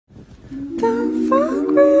Don't fuck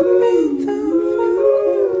with me, don't fuck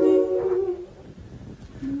with me,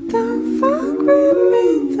 don't fuck with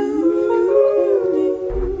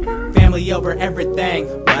me. Family over everything,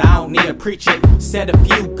 but I don't need to preach it. Set a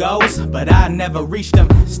few goals, but I never reached them.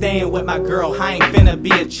 Staying with my girl, I ain't finna be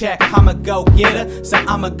a check. I'ma go get her, so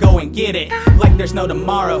I'ma go and get it. Like there's no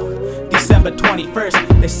tomorrow. December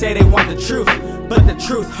 21st, they say they want the truth, but the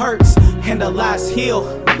truth hurts, and the lies heal,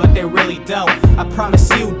 but they really don't. I promise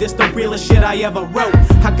you, this the realest shit I ever wrote.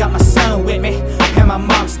 I got my son with me, and my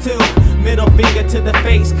mom's too. Middle finger to the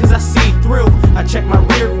face, cause I see through. I check my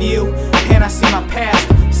rear view, and I see my past.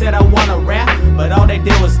 Said I wanna rap, but all they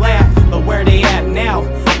did was laugh. But where they at now?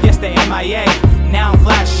 Guess they MIA. Now I'm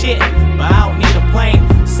fly shit, but I don't need a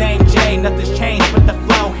plane. Same Jaye, nothing's changed but the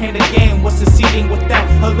flow and the game was succeeding without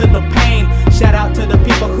a little pain. Shout out to the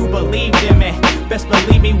people who believed in me. Best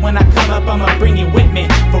believe me, when I come up, I'ma bring you with me.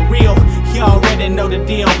 For real, you already know the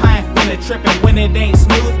deal. I ain't finna trip, and when it ain't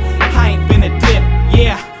smooth, I ain't finna dip.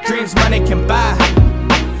 Yeah, dreams money can buy.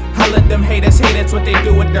 I let them haters hate, that's what they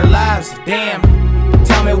do with their lives. Damn,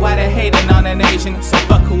 tell me why they hating on a nation. So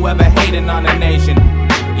fuck whoever hating on a nation.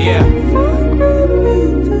 Yeah.